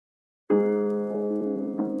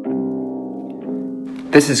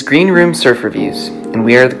This is Green Room Surf Reviews, and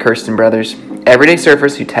we are the Kirsten Brothers, everyday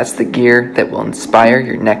surfers who test the gear that will inspire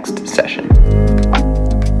your next session.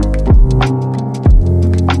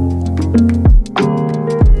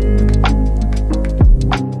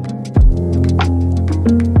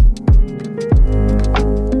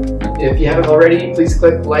 If you haven't already, please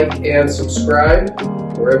click like and subscribe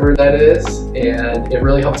wherever that is, and it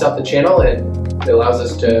really helps out the channel and it allows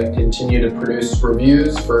us to continue to produce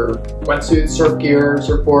reviews for wetsuits, surf gear,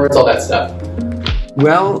 surfboards, all that stuff.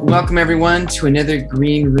 Well, welcome everyone to another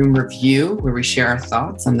Green Room Review, where we share our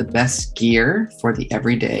thoughts on the best gear for the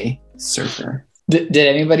everyday surfer. Did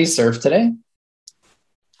anybody surf today?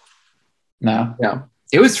 No.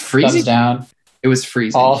 It was freezing. Thumbs down. It was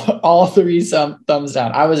freezing. All three thumbs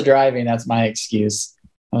down. I was driving. That's my excuse.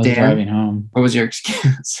 I was driving home. What was your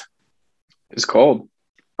excuse? It was cold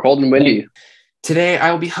and windy. Today,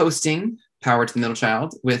 I will be hosting Power to the Middle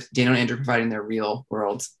Child with Daniel and Andrew providing their real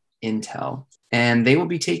world intel. And they will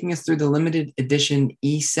be taking us through the limited edition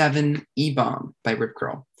E7 E-Bomb by Rip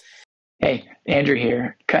Curl. Hey, Andrew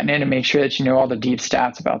here, cutting in to make sure that you know all the deep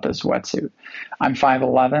stats about this wetsuit. I'm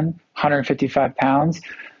 5'11", 155 pounds,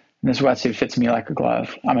 and this wetsuit fits me like a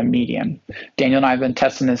glove. I'm a medium. Daniel and I have been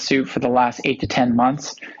testing this suit for the last 8 to 10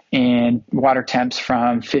 months in water temps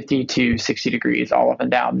from 50 to 60 degrees all up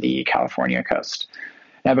and down the California coast.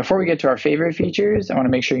 Now, before we get to our favorite features, I want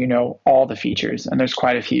to make sure you know all the features, and there's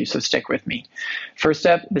quite a few, so stick with me. First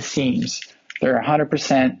up, the seams. They're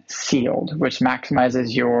 100% sealed, which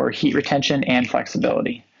maximizes your heat retention and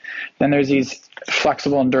flexibility. Then there's these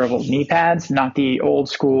flexible and durable knee pads, not the old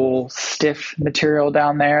school stiff material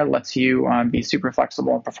down there. Lets you be super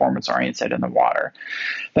flexible and performance oriented in the water.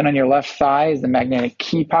 Then on your left thigh is the magnetic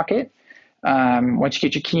key pocket. Once you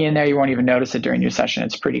get your key in there, you won't even notice it during your session.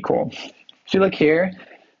 It's pretty cool. If you look here,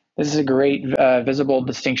 this is a great visible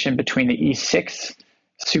distinction between the E6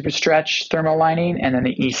 super stretch thermal lining and then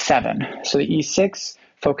the E7. So the E6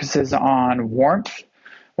 focuses on warmth,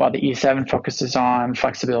 while the E7 focuses on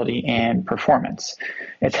flexibility and performance.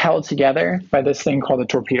 It's held together by this thing called the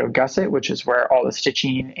torpedo gusset, which is where all the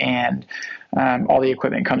stitching and all the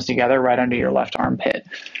equipment comes together right under your left armpit.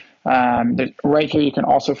 Right here, you can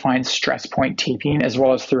also find stress point taping as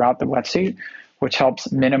well as throughout the wetsuit, which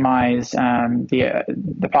helps minimize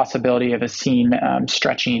the possibility of a seam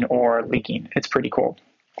stretching or leaking. It's pretty cool.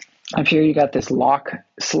 Up here, you got this lock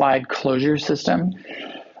slide closure system.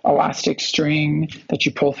 Elastic string that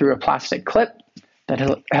you pull through a plastic clip that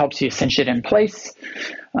helps you cinch it in place.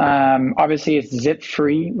 Obviously, it's zip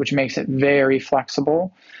free, which makes it very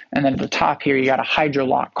flexible. And then at the top here, you got a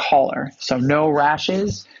hydrolock collar, so no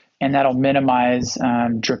rashes, and that'll minimize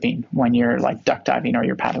dripping when you're like duck diving or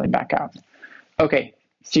you're paddling back out. Okay,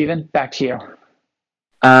 Steven, back to you.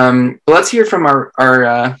 Let's hear from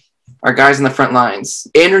our guys in the front lines.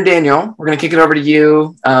 Andrew and Daniel, we're going to kick it over to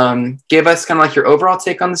you. Give us kind of like your overall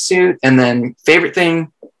take on the suit, and then favorite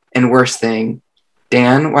thing and worst thing.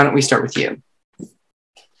 Dan, why don't we start with you?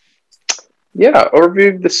 Yeah,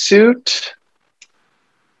 overview of the suit.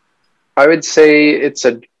 I would say it's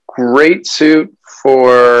a great suit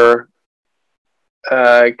for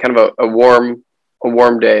kind of a warm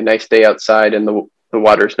day, a nice day outside, and the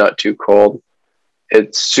water's not too cold.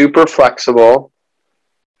 It's super flexible.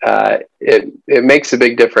 It makes a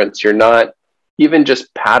big difference. You're not even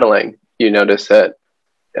just paddling. You notice that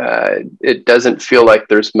it doesn't feel like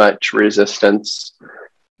there's much resistance.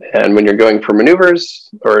 And when you're going for maneuvers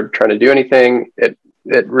or trying to do anything, it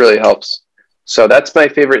really helps. So that's my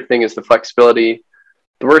favorite thing, is the flexibility.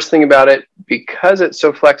 The worst thing about it, because it's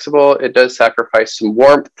so flexible, it does sacrifice some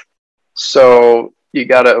warmth. So you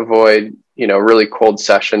got to avoid, really cold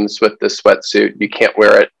sessions with this wetsuit. You can't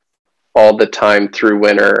wear it all the time through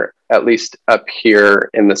winter, at least up here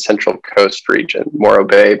in the Central Coast region, Morro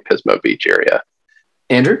Bay, Pismo Beach area.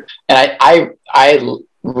 Andrew? And I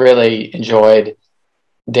really enjoyed,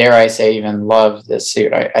 dare I say, even love this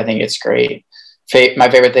suit. I think it's great. My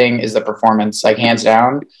favorite thing is the performance, like hands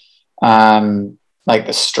down, like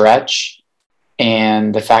the stretch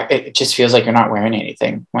and the fact it just feels like you're not wearing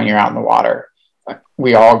anything when you're out in the water.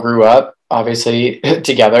 We all grew up, obviously,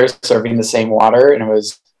 together, serving the same water, and it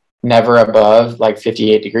was never above like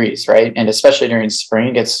 58 degrees, right? And especially during spring,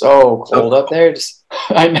 it gets so cold up there.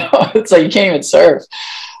 I know, it's like you can't even surf.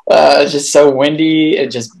 It's just so windy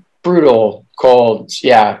and just brutal cold.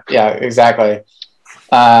 Yeah, exactly.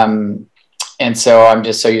 And so I'm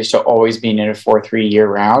just so used to always being in a 4.3 year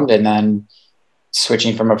round, and then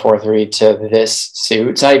switching from a 4.3 to this suit.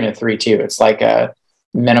 It's not even a 3.2. It's like a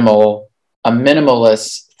minimalist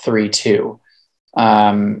 3.2.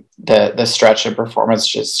 The stretch and performance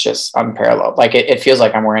just unparalleled. Like it feels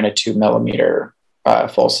like I'm wearing a 2 millimeter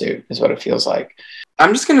full suit is what it feels like.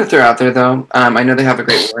 I'm just going to throw out there, though, I know they have a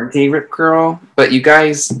great warranty, Rip Curl, but you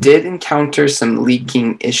guys did encounter some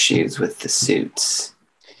leaking issues with the suits.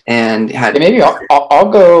 And had maybe I'll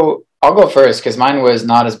go first because mine was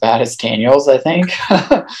not as bad as Daniel's, I think.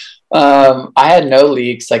 I had no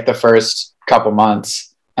leaks like the first couple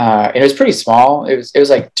months. It was pretty small. It was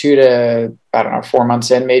like 2 to, I don't know, 4 months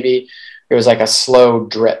in maybe. It was like a slow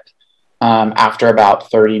drip after about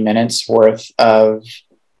 30 minutes worth of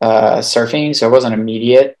surfing. So it wasn't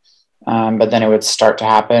immediate, but then it would start to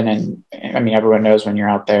happen. And I mean, everyone knows when you're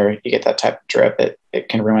out there, you get that type of drip, it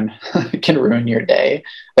can ruin, it can ruin your day.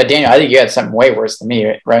 But Daniel, I think you had something way worse than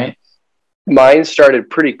me, right? Mine started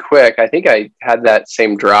pretty quick. I think I had that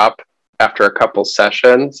same drop after a couple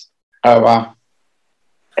sessions. Oh, wow.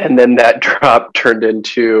 And then that drop turned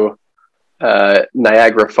into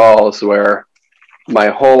Niagara Falls, where my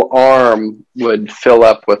whole arm would fill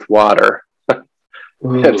up with water.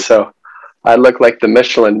 And so I looked like the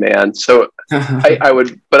Michelin Man. So I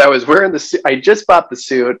was wearing the suit. I just bought the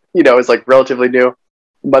suit, it was like relatively new,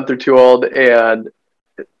 a month or two old. And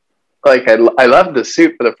like, I loved the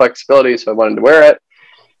suit for the flexibility. So I wanted to wear it,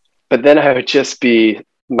 but then I would just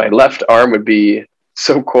my left arm would be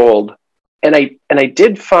so cold. And I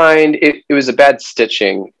did find it was a bad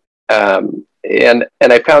stitching. And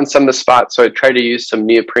I found some of the spots. So I tried to use some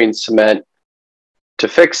neoprene cement to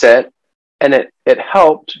fix it. And it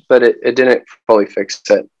helped, but it didn't fully fix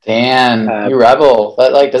it. Dan, you rebel.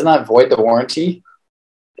 But like, doesn't that void the warranty?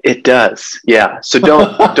 It does. Yeah. So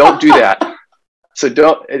don't do that. So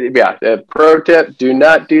pro tip, do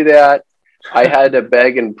not do that. I had to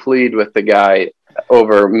beg and plead with the guy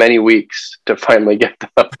over many weeks to finally get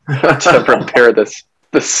them to repair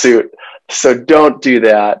the suit. So don't do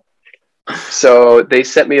that. So they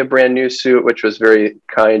sent me a brand new suit, which was very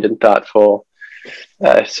kind and thoughtful.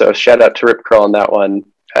 So shout out to Rip Curl on that one.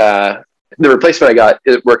 The replacement I got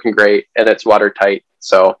is working great, and it's watertight.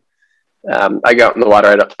 So I go out in the water.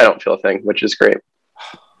 I don't feel a thing, which is great.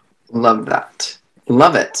 Love that.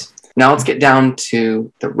 Love it. Now let's get down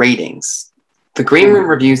to the ratings. The Green Room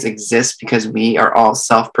reviews exist because we are all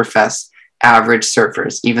self-professed average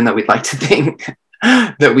surfers, even though we'd like to think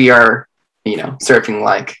that we are, surfing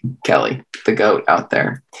like Kelly, the GOAT out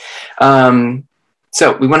there.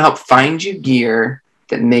 So we want to help find you gear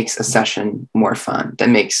that makes a session more fun, that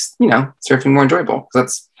makes, surfing more enjoyable.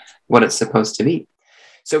 That's what it's supposed to be.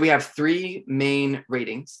 So we have 3 main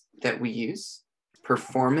ratings that we use: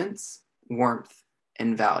 performance, warmth,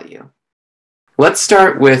 and value. Let's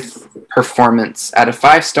start with performance. Out of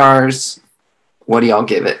 5 stars, what do y'all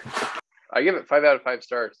give it? I give it 5 out of 5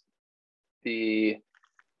 stars. The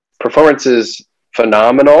performance is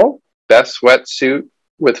phenomenal. Best wetsuit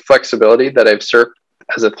with flexibility that I've surfed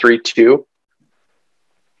as a 3-2.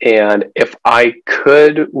 And if I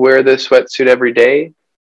could wear this wetsuit every day,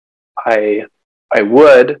 I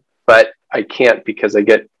would, but I can't because I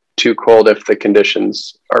get too cold if the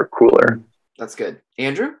conditions are cooler. That's good.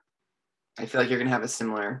 Andrew? I feel like you're going to have a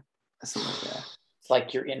similar yeah. It's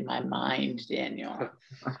like you're in my mind, Daniel.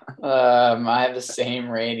 I have the same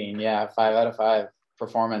rating. Yeah, 5 out of 5.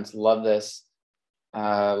 Performance. Love this.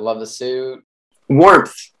 Love the suit.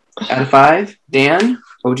 Warmth. Out of 5. Dan,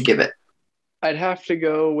 what would you give it? I'd have to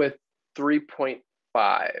go with 3.5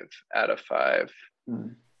 out of 5.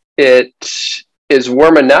 It is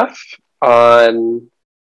warm enough on...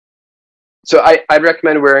 So I'd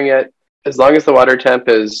recommend wearing it as long as the water temp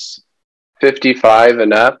is 55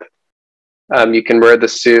 and up. You can wear the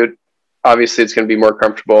suit. Obviously, it's going to be more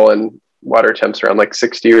comfortable, and water temps around like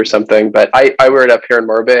 60 or something. But I wear it up here in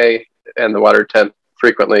Marbella, and the water temp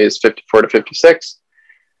frequently is 54 to 56.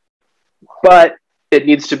 But it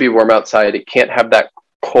needs to be warm outside. It can't have that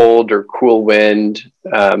cold or cool wind.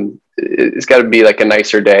 It's got to be like a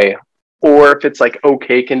nicer day. Or if it's like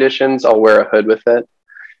okay conditions, I'll wear a hood with it.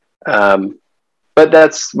 But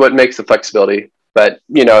that's what makes the flexibility. But,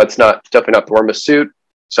 it's definitely not the warmest suit.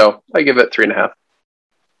 So I give it 3.5.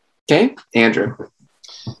 Okay. Andrew.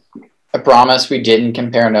 I promise we didn't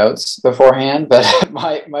compare notes beforehand, but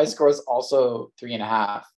my score is also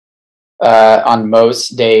 3.5. On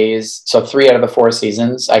most days, so 3 out of the 4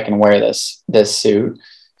 seasons, I can wear this suit.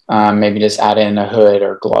 Maybe just add in a hood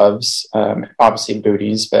or gloves, obviously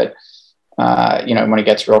booties, but when it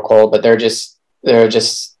gets real cold. But there are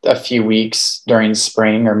just a few weeks during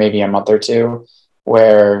spring or maybe a month or two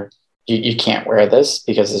where you can't wear this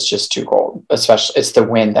because it's just too cold. Especially, it's the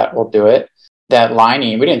wind that will do it. That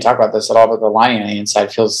lining, we didn't talk about this at all, but the lining on the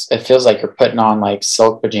inside feels like you're putting on like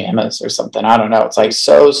silk pajamas or something. I don't know. It's like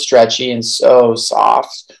so stretchy and so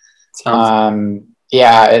soft.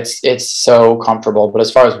 Yeah, it's so comfortable. But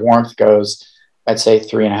as far as warmth goes, I'd say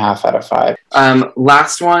 3.5 out of 5.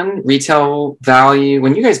 Last one, retail value.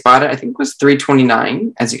 When you guys bought it, I think it was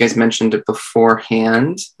 $329, as you guys mentioned it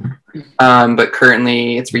beforehand. But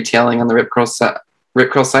currently, it's retailing on the Rip Curl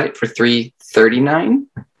site for $339.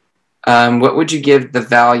 What would you give the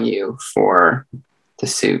value for the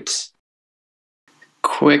suit?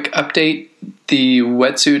 Quick update. The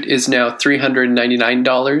wetsuit is now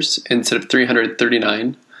 $399 instead of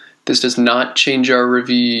 $339. This does not change our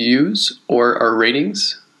reviews or our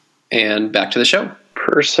ratings. And back to the show.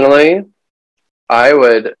 Personally, I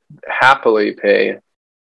would happily pay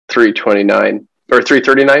 $329 or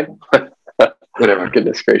 $339. Whatever.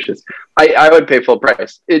 Goodness gracious. I would pay full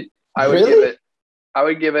price. I would Really?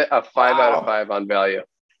 give it a 5 out of 5 on value.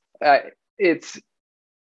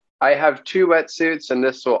 I have 2 wetsuits, and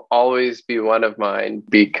this will always be one of mine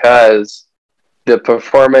because the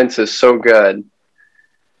performance is so good.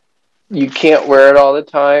 You can't wear it all the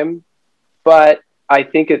time, but I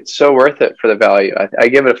think it's so worth it for the value. I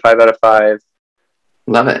give it a 5 out of 5.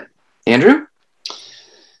 Love it. Andrew?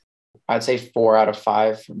 I'd say 4 out of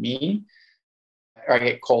 5 for me. I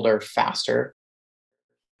get colder faster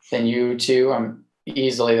than you two. I'm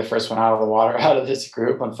easily the first one out of the water out of this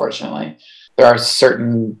group, unfortunately. There are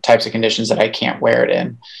certain types of conditions that I can't wear it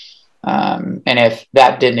in. And if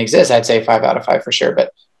that didn't exist, I'd say 5 out of 5 for sure.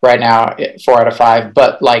 But right now, 4 out of 5.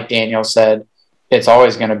 But like Daniel said, it's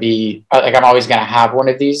always going to be, like, I'm always going to have one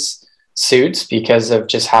of these suits because of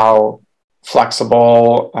just how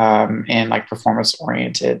flexible and like performance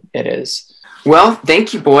oriented it is. Well,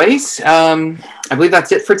 thank you, boys. I believe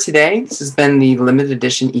that's it for today. This has been the limited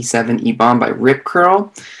edition E7 E-Bomb by Rip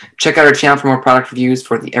Curl. Check out our channel for more product reviews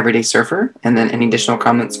for the Everyday Surfer. And then any additional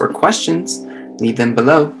comments or questions, leave them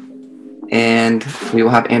below. And we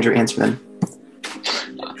will have Andrew answer them.